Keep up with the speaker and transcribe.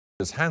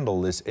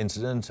Handle this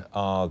incident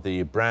are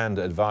the brand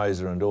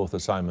advisor and author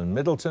Simon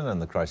Middleton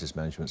and the crisis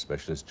management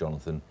specialist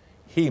Jonathan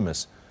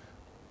Hemus.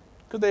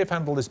 Could they have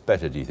handled this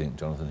better, do you think,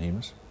 Jonathan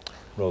Hemus,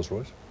 Rolls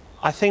Royce?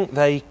 I think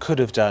they could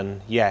have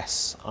done,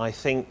 yes. I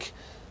think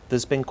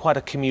there's been quite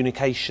a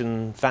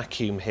communication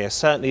vacuum here,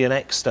 certainly an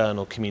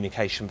external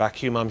communication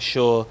vacuum. I'm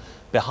sure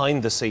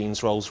behind the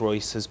scenes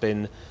Rolls-Royce has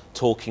been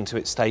talking to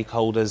its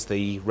stakeholders,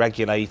 the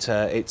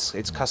regulator,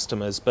 its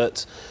customers,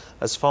 but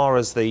as far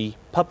as the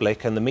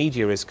public and the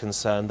media is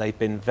concerned, they've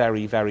been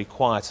very, very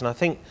quiet. And I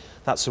think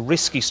that's a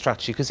risky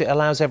strategy because it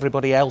allows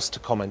everybody else to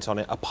comment on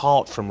it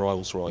apart from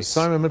Rolls-Royce.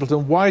 Simon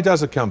Middleton, why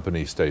does a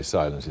company stay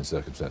silent in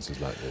circumstances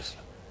like this?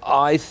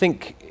 I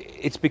think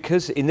it's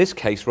because, in this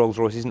case,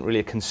 Rolls-Royce isn't really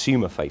a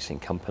consumer-facing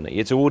company.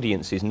 Its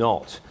audience is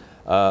not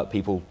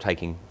people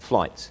taking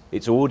flights.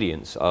 Its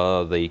audience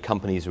are the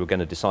companies who are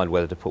going to decide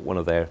whether to put one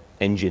of their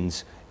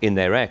engines in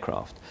their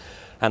aircraft.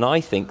 And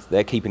I think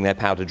they're keeping their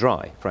powder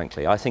dry,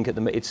 frankly. I think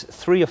it's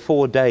 3 or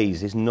 4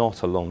 days is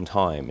not a long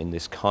time in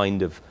this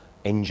kind of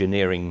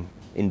engineering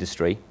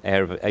industry,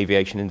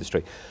 aviation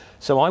industry.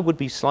 So I would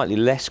be slightly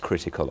less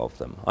critical of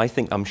them.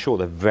 I'm sure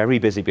they're very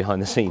busy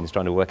behind the scenes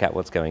trying to work out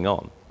what's going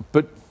on.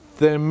 But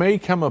there may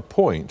come a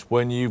point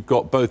when you've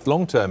got both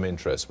long-term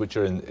interests, which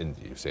are,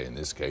 you say in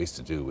this case,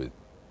 to do with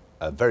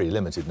a very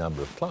limited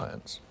number of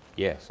clients.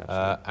 Yes,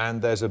 absolutely.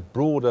 And there's a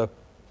broader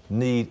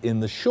need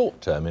in the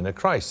short term, in a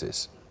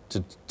crisis,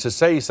 to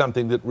say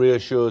something that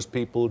reassures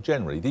people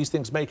generally. These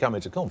things may come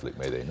into conflict,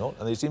 may they not?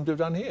 And they seem to have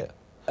done here.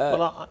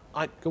 Well,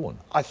 Go on.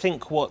 I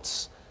think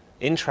what's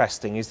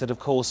interesting is that, of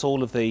course,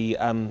 all of the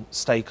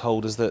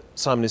stakeholders that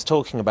Simon is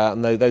talking about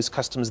and those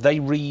customers, they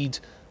read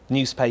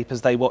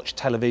newspapers, they watch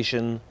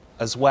television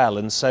as well.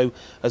 And so,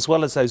 as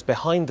well as those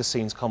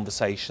behind-the-scenes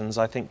conversations,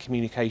 I think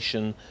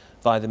communication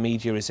via the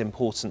media is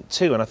important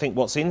too. And I think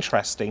what's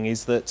interesting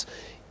is that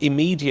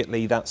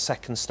immediately that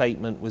second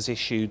statement was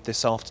issued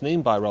this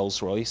afternoon by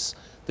Rolls-Royce,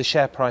 the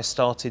share price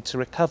started to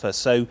recover.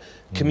 So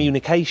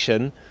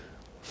communication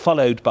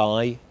followed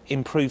by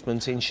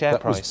improvement in share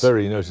price. That was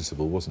very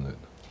noticeable, wasn't it?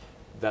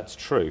 That's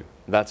true.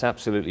 That's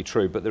absolutely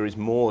true. But there is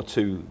more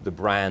to the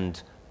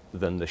brand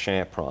than the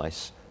share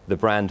price. The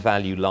brand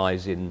value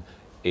lies in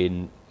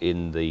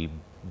the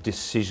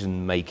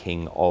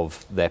decision-making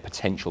of their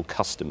potential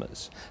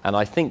customers. And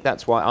I think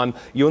that's why I'm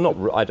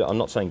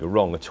not saying you're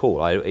wrong at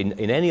all. In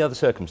any other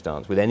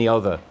circumstance, with any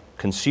other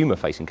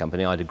consumer-facing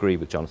company, I'd agree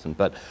with Jonathan.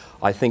 But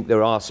I think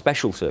there are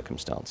special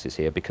circumstances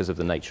here because of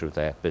the nature of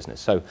their business.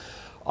 So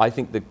I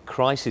think the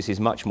crisis is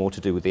much more to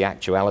do with the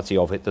actuality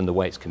of it than the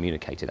way it's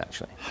communicated,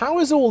 actually. How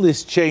is all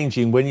this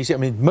changing when you see, I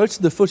mean, most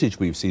of the footage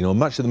we've seen, or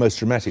much of the most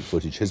dramatic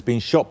footage, has been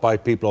shot by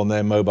people on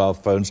their mobile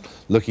phones,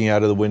 looking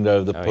out of the window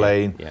of the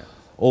plane, yeah.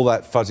 all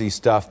that fuzzy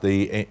stuff,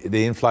 the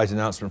in-flight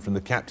announcement from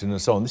the captain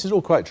and so on. This is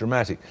all quite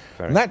dramatic.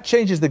 And that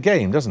changes the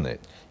game, doesn't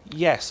it?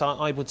 Yes,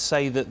 I would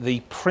say that the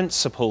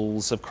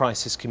principles of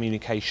crisis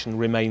communication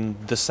remain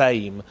the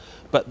same,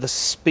 but the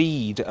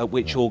speed at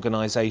which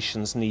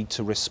organisations need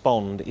to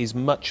respond is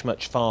much,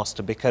 much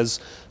faster because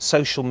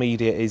social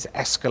media is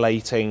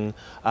escalating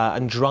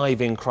and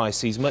driving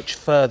crises much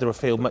further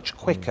afield, much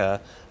quicker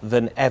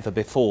than ever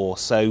before.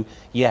 So,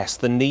 yes,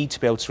 the need to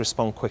be able to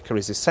respond quicker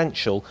is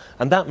essential,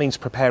 and that means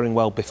preparing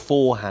well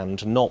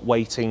beforehand, not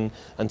waiting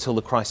until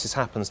the crisis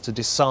happens to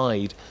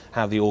decide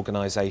how the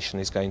organisation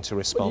is going to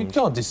respond. Well, you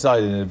can't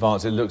decide in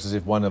advance, it looks as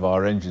if one of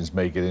our engines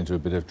may get into a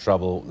bit of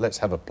trouble, let's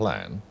have a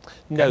plan.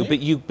 No, but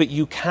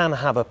you can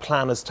have a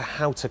plan as to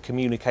how to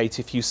communicate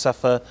if you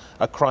suffer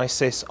a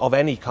crisis of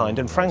any kind.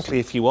 And frankly,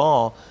 if you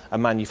are a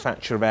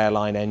manufacturer of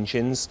airline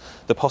engines,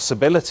 the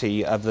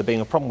possibility of there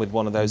being a problem with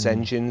one of those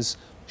engines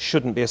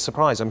shouldn't be a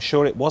surprise. I'm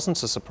sure it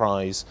wasn't a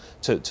surprise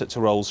to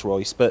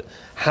Rolls-Royce, but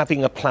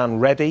having a plan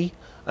ready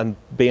and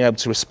being able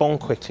to respond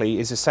quickly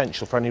is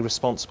essential for any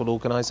responsible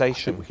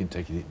organisation. I think we can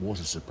take it was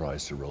a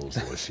surprise to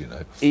Rolls-Royce, you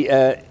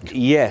know.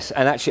 Yes,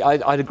 and actually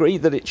I'd agree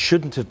that it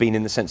shouldn't have been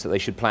in the sense that they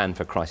should plan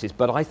for crisis,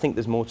 but I think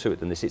there's more to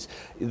it than this.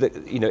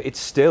 It's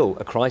still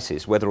a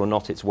crisis, whether or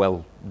not it's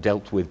well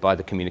dealt with by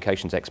the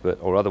communications expert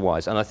or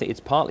otherwise, and I think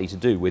it's partly to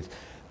do with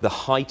the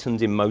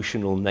heightened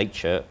emotional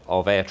nature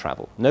of air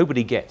travel.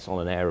 Nobody gets on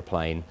an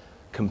aeroplane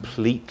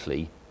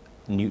completely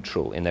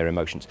neutral in their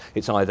emotions.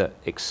 It's either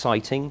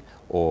exciting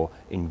or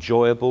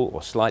enjoyable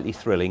or slightly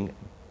thrilling,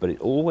 but it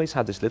always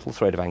had this little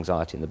thread of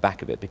anxiety in the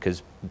back of it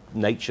because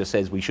nature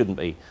says we shouldn't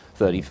be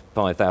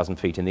 35,000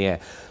 feet in the air.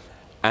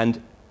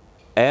 And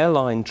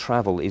airline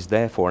travel is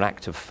therefore an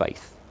act of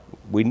faith.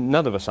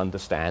 None of us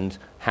understand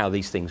how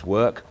these things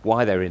work,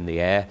 why they're in the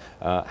air,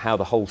 how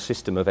the whole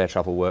system of air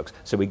travel works.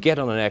 So we get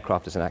on an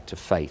aircraft as an act of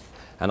faith.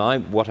 And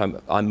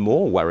I'm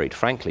more worried,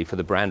 frankly, for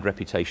the brand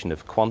reputation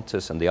of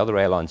Qantas and the other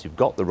airlines who've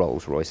got the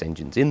Rolls-Royce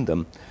engines in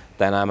them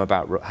than I am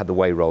about the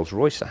way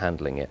Rolls-Royce are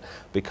handling it.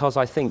 Because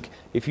I think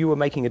if you were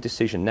making a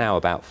decision now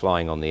about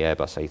flying on the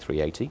Airbus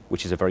A380,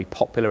 which is a very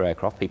popular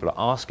aircraft, people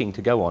are asking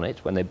to go on it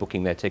when they're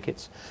booking their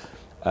tickets,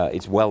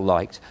 it's well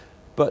liked.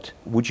 But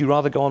would you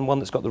rather go on one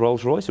that's got the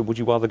Rolls-Royce, or would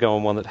you rather go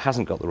on one that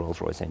hasn't got the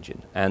Rolls-Royce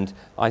engine? And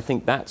I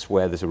think that's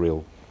where there's a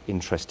real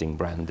interesting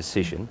brand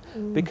decision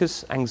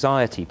because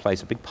anxiety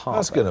plays a big part.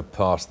 That's going to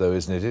pass, though,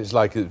 isn't it? It's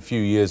like a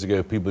few years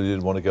ago, people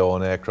didn't want to go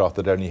on aircraft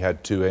that only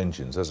had 2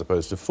 engines as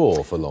opposed to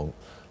 4 for long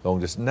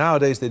distance.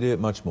 Nowadays, they do it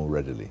much more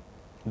readily.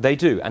 They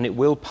do, and it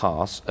will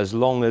pass as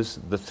long as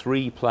the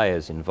 3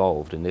 players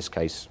involved, in this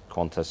case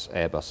Qantas,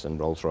 Airbus and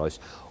Rolls Royce,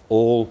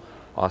 all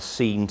are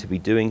seen to be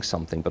doing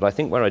something. But I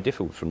think where I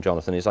differ from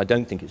Jonathan is I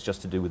don't think it's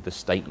just to do with the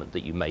statement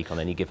that you make on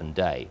any given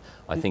day.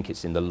 I think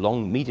it's in the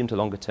medium to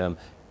longer term,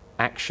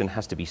 action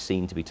has to be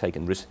seen to be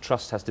taken,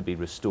 trust has to be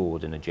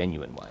restored in a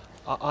genuine way.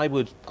 I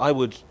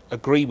would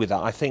agree with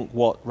that. I think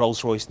what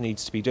Rolls-Royce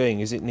needs to be doing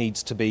is it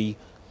needs to be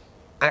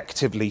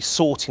actively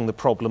sorting the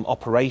problem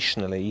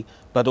operationally,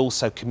 but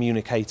also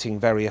communicating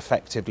very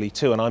effectively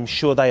too. And I'm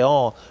sure they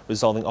are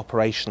resolving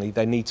operationally.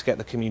 They need to get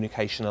the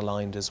communication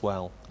aligned as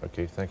well.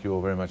 OK, thank you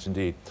all very much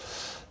indeed.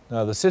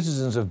 Now, the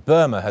citizens of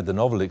Burma had the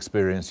novel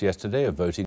experience yesterday of voting